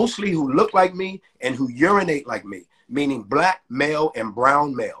people mostly who look like me and who urinate like me, meaning black male and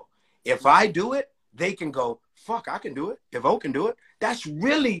brown male, if I do it, they can go, fuck, I can do it. If O can do it. That's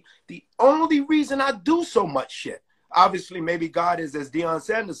really the only reason I do so much shit. Obviously, maybe God is, as Deion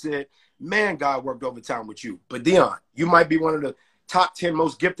Sanders said, man, God worked overtime with you. But Deion, you might be one of the top 10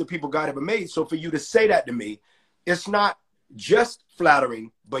 most gifted people God ever made. So for you to say that to me, it's not just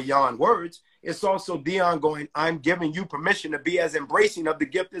flattering beyond words. It's also Deion going, I'm giving you permission to be as embracing of the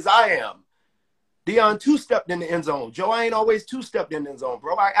gift as I am. Deion two-stepped in the end zone. Joe, I ain't always two-stepped in the end zone,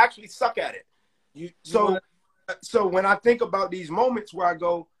 bro. I actually suck at it. So when I think about these moments where I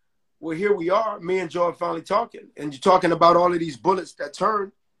go, well, here we are, me and Joe are finally talking, and you're talking about all of these bullets that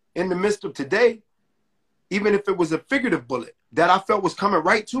turn in the midst of today, even if it was a figurative bullet that I felt was coming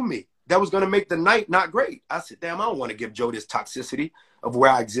right to me, that was going to make the night not great. I said, damn, I don't want to give Joe this toxicity of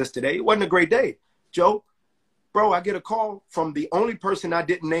where I exist today. It wasn't a great day. Joe, bro, I get a call from the only person I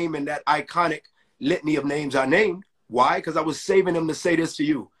didn't name in that iconic litany of names I named. Why? Because I was saving him to say this to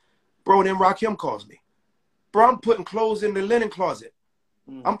you. Bro, then Rakim calls me. Bro, I'm putting clothes in the linen closet.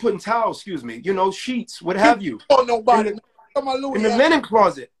 I'm putting towels, excuse me, you know, sheets, what have you. Oh, nobody. In the linen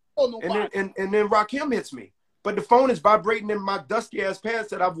closet. Oh, nobody. And then Rakim hits me. But the phone is vibrating in my dusty ass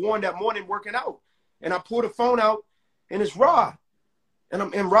pants that I've worn that morning working out. And I pull the phone out and it's Ra.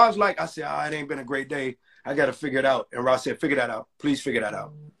 And Ra's like, I said, it ain't been a great day. I got to figure it out. And Ra said, figure that out. Please figure that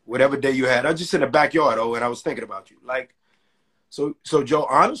out. Whatever day you had. I was just in the backyard, and I was thinking about you. Like, so Joe,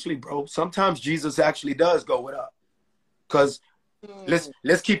 honestly, bro, sometimes Jesus actually does go with up. Because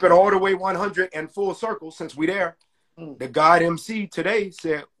let's keep it all the way 100 and full circle since we there. The God MC today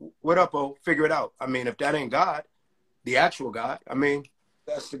said, what up, figure it out. I mean, if that ain't God, the actual God, I mean.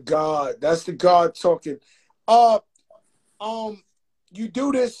 That's the God. That's the God talking. You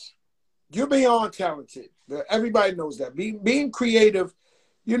do this, you're beyond talented. Everybody knows that. Being creative,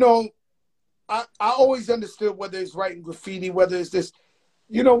 you know, I always understood whether it's writing graffiti, whether it's this,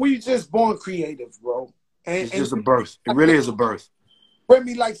 you know, we just born creative, bro. It's just a birth. It really is a birth.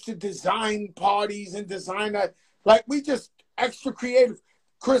 Remy likes to design parties and design that. Like, we just extra creative.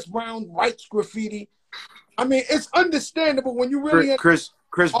 Chris Brown writes graffiti. I mean, it's understandable when you really... Chris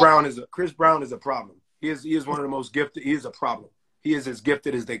Brown is a problem. He is one of the most gifted. He is a problem. He is as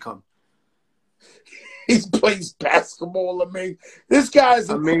gifted as they come. He plays basketball. I mean, this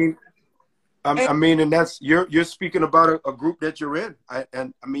guy's... I mean, and that's... You're speaking about a group that you're in. I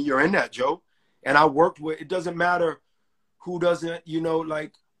mean, you're in that, Joe. And I worked with... It doesn't matter who doesn't, you know,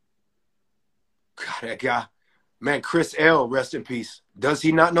 like... God, that guy... Man, Chris L., rest in peace. Does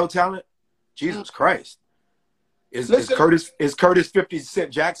he not know talent? Jesus Christ. Is Curtis 50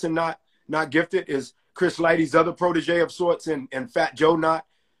 Cent Jackson not gifted? Is Chris Lighty's other protege of sorts and Fat Joe not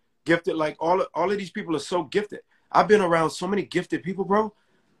gifted? Like, all of these people are so gifted. I've been around so many gifted people, bro.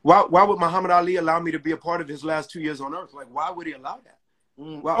 Why would Muhammad Ali allow me to be a part of his last 2 years on earth? Like, why would he allow that?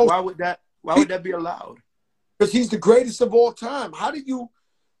 Why would that be allowed? Because he's the greatest of all time. How do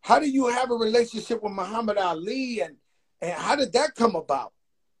you have a relationship with Muhammad Ali, and how did that come about?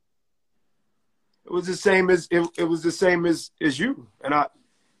 It was the same as it was the same as you. And I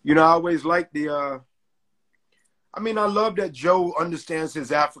always liked the I mean, I love that Joe understands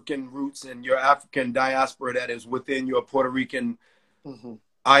his African roots and your African diaspora that is within your Puerto Rican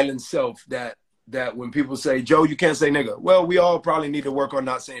island self, that when people say, Joe, you can't say nigga. Well, we all probably need to work on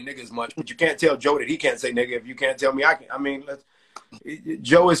not saying nigga as much, but you can't tell Joe that he can't say nigga if you can't tell me I can. I mean,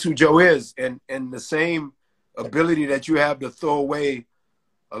 Joe is who Joe is, and the same ability that you have to throw away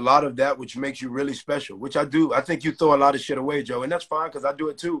a lot of that which makes you really special, which I do. I think you throw a lot of shit away, Joe, and that's fine because I do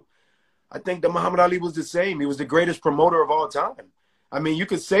it too. I think that Muhammad Ali was the same. He was the greatest promoter of all time. I mean, you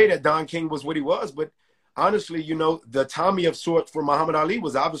could say that Don King was what he was, but honestly, you know, the Tommy of sorts for Muhammad Ali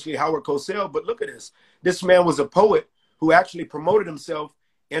was obviously Howard Cosell. But look at this. This man was a poet who actually promoted himself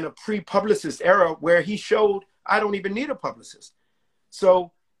in a pre-publicist era where he showed, I don't even need a publicist.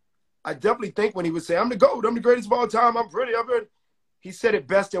 So I definitely think when he would say, I'm the GOAT, I'm the greatest of all time, I'm pretty, he said it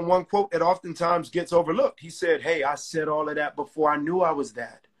best in one quote that oftentimes gets overlooked. He said, hey, I said all of that before I knew I was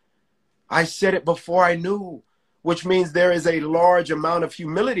that. I said it before I knew, which means there is a large amount of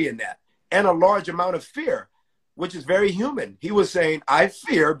humility in that and a large amount of fear, which is very human. He was saying, I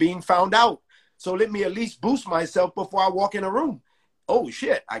fear being found out. So let me at least boost myself before I walk in a room. Oh,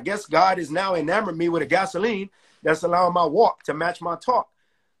 shit. I guess God is now enamored me with a gasoline that's allowing my walk to match my talk.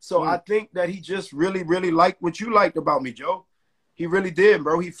 So I think that he just really, really liked what you liked about me, Joe. He really did,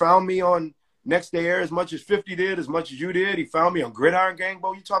 bro. He found me on Next Day Air as much as 50 did, as much as you did. He found me on Gridiron Gang,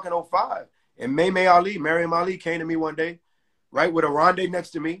 bro. You talking 05. And Miriam Ali came to me one day, right, with Aronde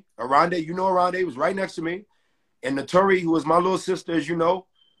next to me. Aronde, you know Aronde, was right next to me. And Naturi, who was my little sister, as you know,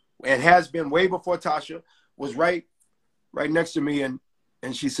 and has been way before Tasha, was right next to me. And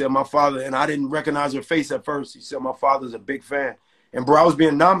she said, my father, and I didn't recognize her face at first. She said, my father's a big fan. And, bro, I was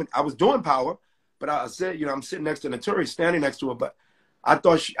being nominated. I was doing Power, but I said, you know, I'm sitting next to Naturi, standing next to her, but I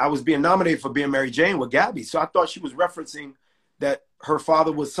thought I was being nominated for being Mary Jane with Gabby. So I thought she was referencing that her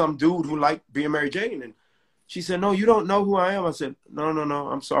father was some dude who liked being Mary Jane. And she said, no, you don't know who I am. I said, no,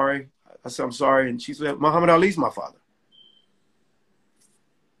 I'm sorry. I said, I'm sorry. And she said, Muhammad Ali's my father.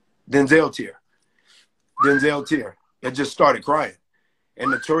 Denzel tear. It just started crying.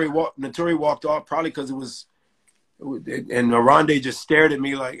 And Naturi walked off probably because and Aronde just stared at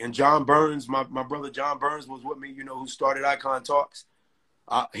me like, and John Burns, my brother John Burns was with me, you know, who started Icon Talks.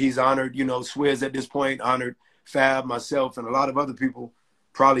 He's honored, you know, Swizz at this point, honored Fab, myself, and a lot of other people.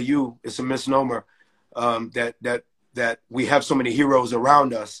 Probably you. It's a misnomer that we have so many heroes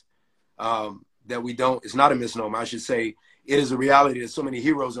around us that we don't. It's not a misnomer. I should say it is a reality. There's so many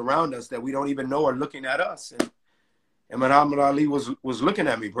heroes around us that we don't even know are looking at us. And Muhammad Ali was looking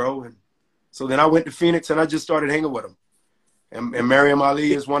at me, bro. And so then I went to Phoenix and I just started hanging with him. And Miriam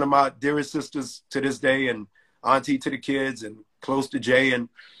Ali is one of my dearest sisters to this day, and auntie to the kids, and close to Jay, and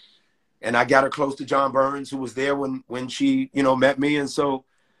I got her close to John Burns, who was there when she, you know, met me. And so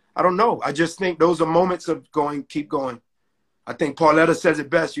I don't know. I just think those are moments of keep going. I think Pauletta says it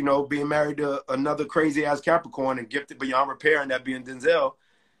best, you know, being married to another crazy ass Capricorn and gifted beyond repair, and that being Denzel.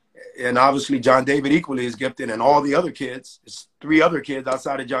 And obviously John David equally is gifted, and all the other kids, it's 3 other kids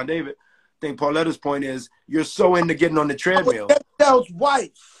outside of John David. I think Pauletta's point is you're so into getting on the treadmill. Denzel's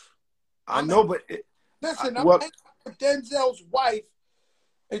wife. I know, but listen, I'm with Denzel's wife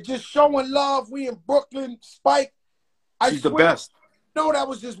and just showing love. We in Brooklyn, Spike. She's the best. No, that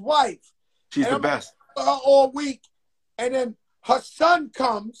was his wife. She's the best. Her all week, and then her son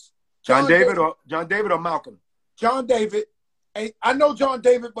comes. John David or Malcolm? John David. And I know John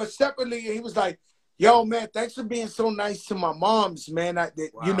David, but separately, he was like, "Yo, man, thanks for being so nice to my moms, man." Wow.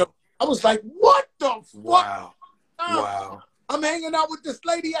 You know, I was like, "What the fuck?" Wow. Wow. I'm hanging out with this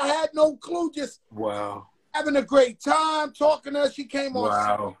lady. I had no clue. Just having a great time, talking to her. She came on.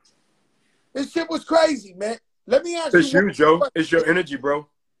 Wow. This shit was crazy, man. Let me ask you. It's you, Joe. It's your energy, bro.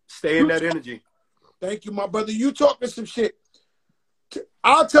 Stay in that energy. Thank you, my brother. You talking some shit.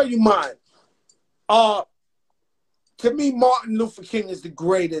 I'll tell you mine. To me, Martin Luther King is the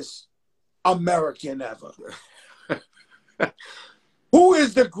greatest American ever. Who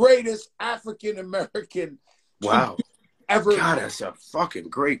is the greatest African American? Wow. Ever? God, that's a fucking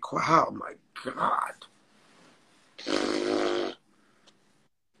great question. Oh my God.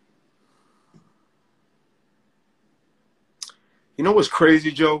 You know what's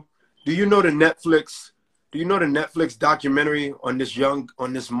crazy, Joe? Do you know the Netflix documentary on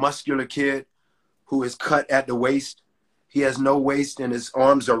this muscular kid who is cut at the waist? He has no waist and his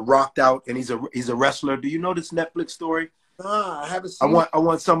arms are rocked out, and he's a wrestler. Do you know this Netflix story? I haven't seen I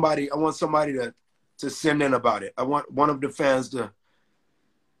want somebody to send in about it. I want one of the fans to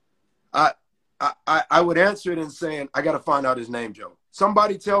I would answer it in saying, I gotta find out his name, Joe.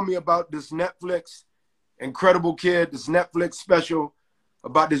 Somebody tell me about this Netflix incredible kid, this Netflix special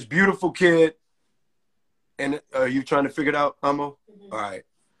about this beautiful kid. And are you trying to figure it out, Amo? Mm-hmm. All right.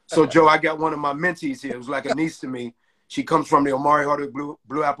 So Joe, I got one of my mentees here. It was like a niece to me. She comes from the Omari Hardwick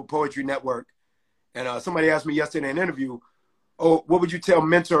Blue Apple Poetry Network. And somebody asked me yesterday in an interview, oh, what would you tell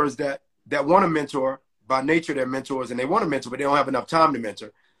mentors that want to mentor, by nature they're mentors, and they want to mentor, but they don't have enough time to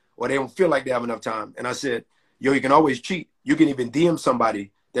mentor, or they don't feel like they have enough time? And I said, yo, you can always cheat. You can even DM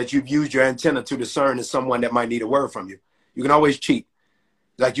somebody that you've used your antenna to discern as someone that might need a word from you. You can always cheat.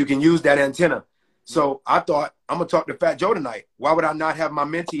 Like, you can use that antenna. So I thought, I'm going to talk to Fat Joe tonight. Why would I not have my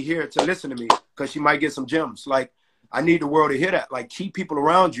mentee here to listen to me? Because she might get some gems. Like, I need the world to hear that. Like, keep people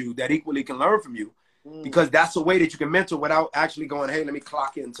around you that equally can learn from you. Because that's a way that you can mentor without actually going, hey, let me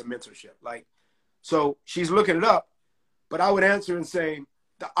clock into mentorship. Like, so she's looking it up. But I would answer and say,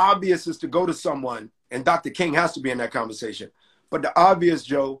 the obvious is to go to someone, and Dr. King has to be in that conversation. But the obvious,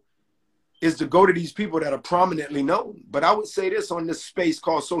 Joe, is to go to these people that are prominently known. But I would say this on this space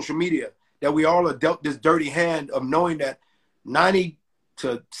called social media, that we all are dealt this dirty hand of knowing that 90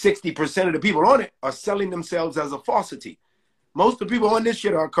 to 60% of the people on it are selling themselves as a falsity. Most of the people on this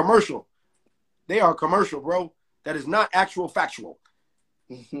shit are commercial. They are commercial, bro. That is not actual factual.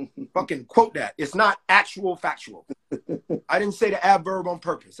 Fucking quote that. It's not actual factual. I didn't say the adverb on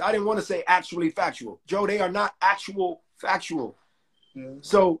purpose. I didn't want to say actually factual. Joe, they are not actual factual.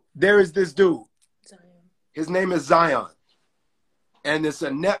 So there is this dude. Zion. His name is Zion. And it's a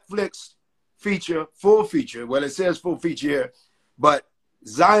Netflix feature, full feature. Well, it says full feature here. But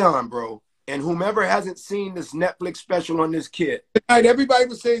Zion, bro, and whomever hasn't seen this Netflix special on this kid. Tonight, everybody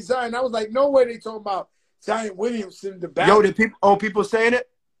was saying Zion. I was like, no way they talking about Zion Williamson, the back. Yo, people saying it?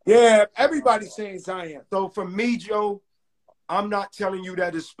 Yeah, everybody's saying Zion. So for me, Joe, I'm not telling you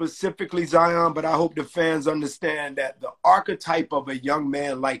that it's specifically Zion, but I hope the fans understand that the archetype of a young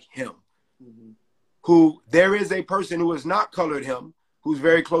man like him, who there is a person who has not colored him, who's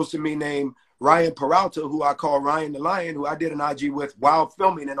very close to me, named Ryan Peralta, who I call Ryan the Lion, who I did an IG with while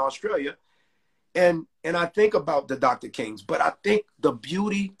filming in Australia. And I think about the Dr. Kings, but I think the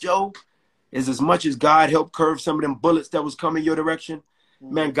beauty, Joe, is as much as God helped curve some of them bullets that was coming your direction,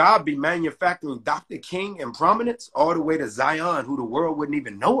 man, God be manufacturing Dr. King and prominence all the way to Zion, who the world wouldn't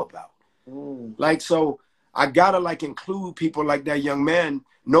even know about. Like, so I gotta like include people like that young man,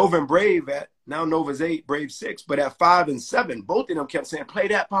 Nova and Brave at, now Nova's 8, Brave 6, but at 5 and 7, both of them kept saying, play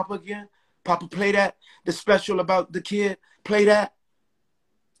that, Papa, again. Papa, play that. The special about the kid, play that.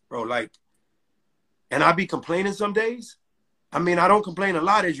 Bro, like, and I be complaining some days. I mean, I don't complain a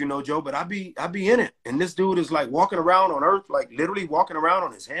lot, as you know, Joe, but I be in it. And this dude is like walking around on earth, like literally walking around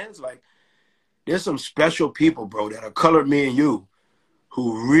on his hands. Like, there's some special people, bro, that are colored me and you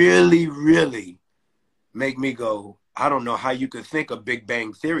who really, really make me go, I don't know how you could think a Big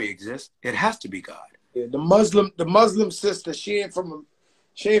Bang Theory exists. It has to be God. Yeah, the Muslim sister, she ain't from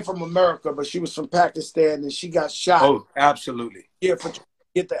America, but she was from Pakistan and she got shot. Oh, absolutely. Yeah, for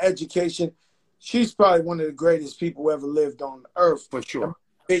get the education. She's probably one of the greatest people who ever lived on earth. For sure.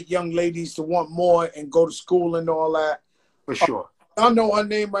 Big young ladies to want more and go to school and all that. For sure. I don't know her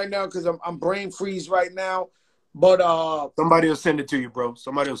name right now because I'm brain freeze right now. But somebody will send it to you, bro.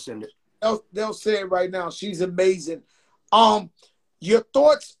 Somebody will send it. They'll say it right now. She's amazing. Your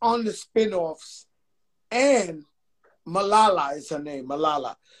thoughts on the spinoffs and Malala is her name,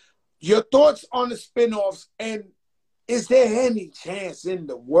 Malala. Your thoughts on the spinoffs, and is there any chance in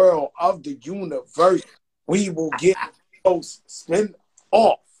the world of the universe we will get those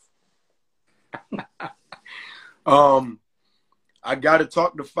spin-off? I got to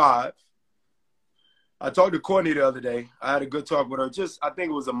talk to 5. I talked to Courtney the other day. I had a good talk with her. I think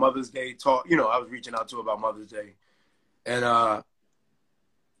it was a Mother's Day talk. You know, I was reaching out to her about Mother's Day. And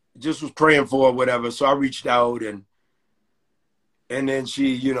just was praying for her, whatever. So I reached out and then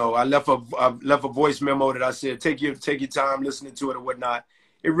she, you know, I left a voice memo that I said, take your time listening to it or whatnot.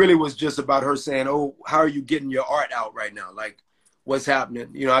 It really was just about her saying, oh, how are you getting your art out right now? Like, what's happening?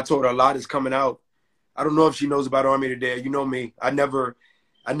 You know, I told her a lot is coming out. I don't know if she knows about Army Today. You know me. I never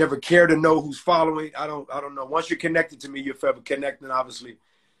care to know who's following. I don't know. Once you're connected to me, you're forever connected. Obviously,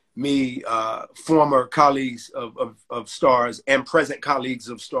 me, former colleagues of Stars and present colleagues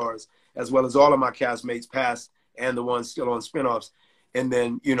of Stars, as well as all of my castmates, past and the ones still on spinoffs. And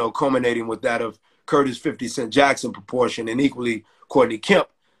then, you know, culminating with that of Curtis 50 Cent Jackson proportion and equally Courtney Kemp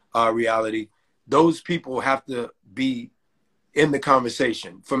reality. Those people have to be in the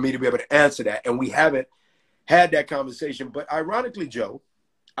conversation for me to be able to answer that. And we haven't had that conversation. But ironically, Joe,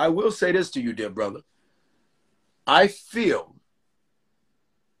 I will say this to you, dear brother. I feel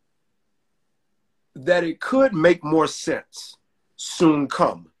that it could make more sense soon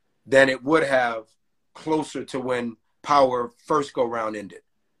come than it would have closer to when Power first go round ended.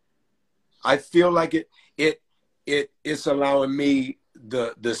 I feel like it's allowing me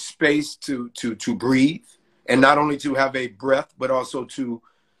the space to breathe, and not only to have a breath, but also to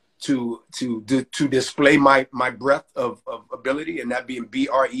display my breadth of ability, and that being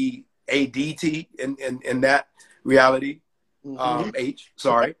BREADT in that reality. H,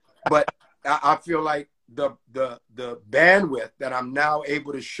 sorry. But I feel like the bandwidth that I'm now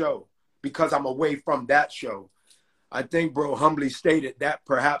able to show because I'm away from that show, I think, bro, humbly stated, that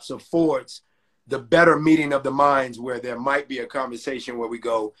perhaps affords the better meeting of the minds where there might be a conversation where we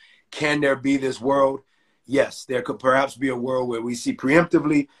go, can there be this world? Yes, there could perhaps be a world where we see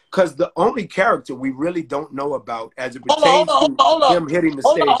preemptively, because the only character we really don't know about as it pertains to him hitting the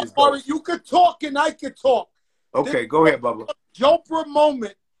stage is Ghost. You could talk and I could talk. Okay, go ahead, Bubba. Jopra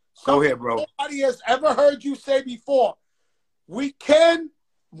moment. Go ahead, bro. Nobody has ever heard you say before. We can,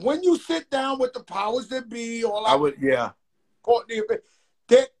 when you sit down with the powers that be, or like, I would, yeah.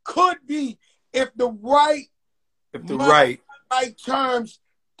 There could be, if the right terms,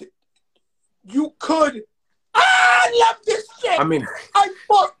 you could. I love this shit. I mean, I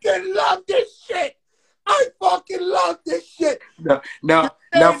fucking love this shit. I fucking love this shit. Now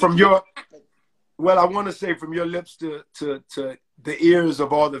from your, well, I want to say from your lips to the ears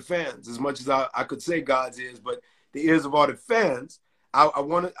of all the fans, as much as I could say God's ears, but the ears of all the fans,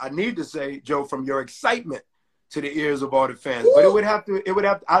 I need to say, Joe, from your excitement to the ears of all the fans. Woo! But it would have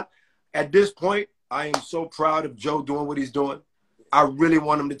to, at this point, I am so proud of Joe doing what he's doing. I really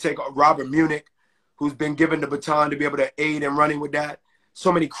want him to take Robert Munich, who's been given the baton to be able to aid in running with that.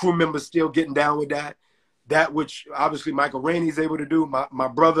 So many crew members still getting down with that. That which obviously Michael Rainey's able to do, my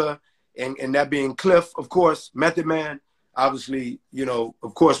brother, and that being Cliff, of course, Method Man, obviously, you know,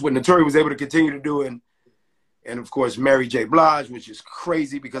 of course, what Notori was able to continue to do, and of course, Mary J. Blige, which is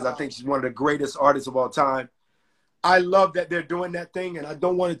crazy because I think she's one of the greatest artists of all time. I love that they're doing that thing, and I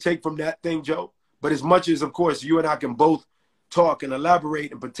don't want to take from that thing, Joe. But as much as, of course, you and I can both talk and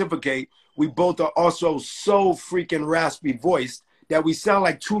elaborate and pontificate, we both are also so freaking raspy voiced that we sound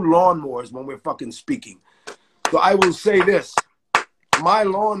like two lawnmowers when we're fucking speaking. So I will say this. My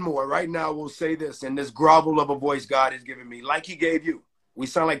lawnmower right now will say this, and this grovel of a voice God has given me, like he gave you. We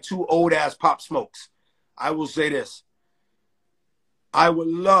sound like two old-ass Pop Smokes. I will say this. I would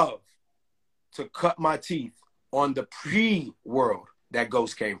love to cut my teeth on the pre-world that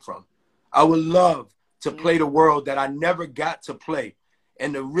Ghost came from. I would love to play the world that I never got to play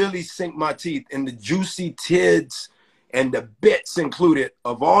and to really sink my teeth in the juicy tids and the bits included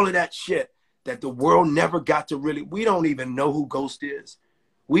of all of that shit that the world never got to really. We don't even know who Ghost is.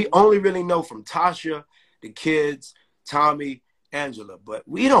 We only really know from Tasha, the kids, Tommy, Angela, but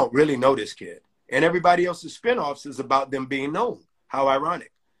we don't really know this kid. And everybody else's spinoffs is about them being known. How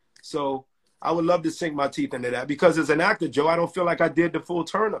ironic. So I would love to sink my teeth into that because as an actor, Joe, I don't feel like I did the full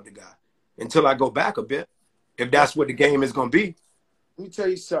turn of the guy until I go back a bit, if that's what the game is going to be. Let me tell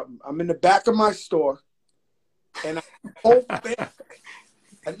you something. I'm in the back of my store, and I whole band.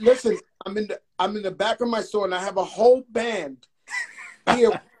 Listen, I'm in the back of my store, and I have a whole band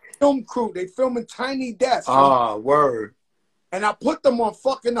here, film crew. They film in tiny desks. Ah, word. And I put them on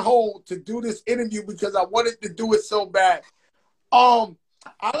fucking hold to do this interview because I wanted to do it so bad. I'll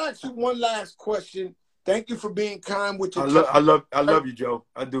ask you one last question. Thank you for being kind with your I love you, Joe.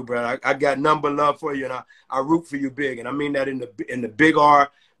 I do, bro. I got number love for you, and I root for you big, and I mean that in the big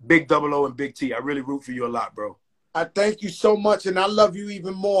R, big double O, and big T. I really root for you a lot, bro. I thank you so much, and I love you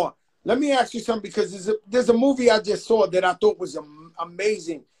even more. Let me ask you something because there's a movie I just saw that I thought was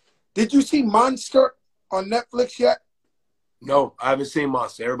amazing. Did you see Monster on Netflix yet? No, I haven't seen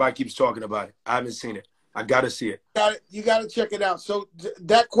Monster. Everybody keeps talking about it. I haven't seen it. I got to see it. You got to check it out. So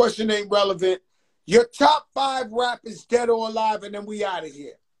that question ain't relevant. Your top 5 rappers, dead or alive, and then we out of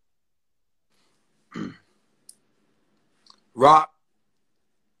here. Rock,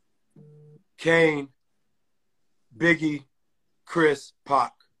 Kane, Biggie, Chris,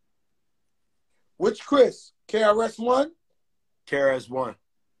 Pac. Which Chris? KRS-One? KRS-One.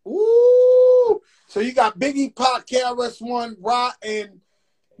 Ooh. So you got Biggie, Pac, KRS-One, Rock, and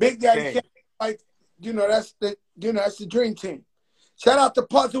Big Daddy Kane. Like, that's the dream team. Shout out to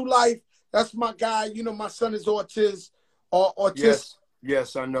Puzzle Life. That's my guy. My son is autistic.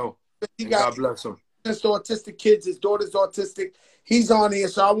 Yes, I know. God bless him. Autistic kids. His daughter's autistic. He's on here,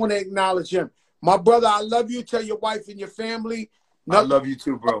 so I want to acknowledge him. My brother, I love you. Tell your wife and your family. I love you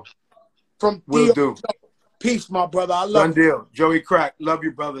too, bro. From Will do. Peace, my brother. I love you. Done deal. Joey Crack. Love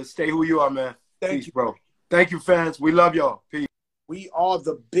you, brother. Stay who you are, man. Thank you, bro. Thank you, fans. We love y'all. Peace. We are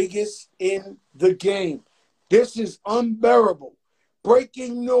the biggest in the game. This is unbearable.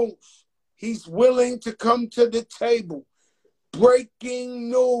 Breaking news. He's willing to come to the table.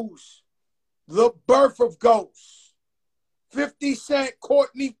 Breaking news. The birth of Ghost. 50 Cent,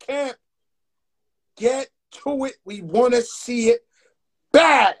 Courtney Kemp. Get to it. We want to see it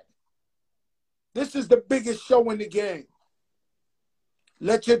bad. This is the biggest show in the game.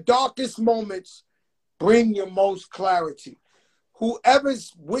 Let your darkest moments bring your most clarity.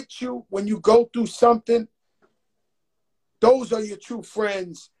 Whoever's with you when you go through something, those are your true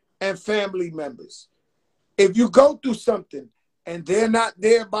friends and family members. If you go through something and they're not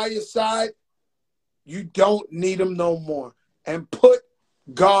there by your side, you don't need them no more. And put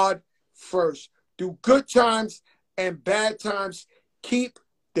God first. Through good times and bad times, keep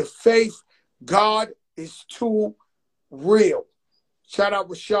the faith. God is too real. Shout out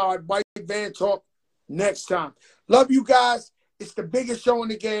Rashad, White Van Talk next time. Love you guys. It's the biggest show in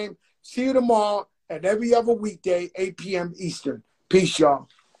the game. See you tomorrow and every other weekday, 8 p.m. Eastern. Peace, y'all.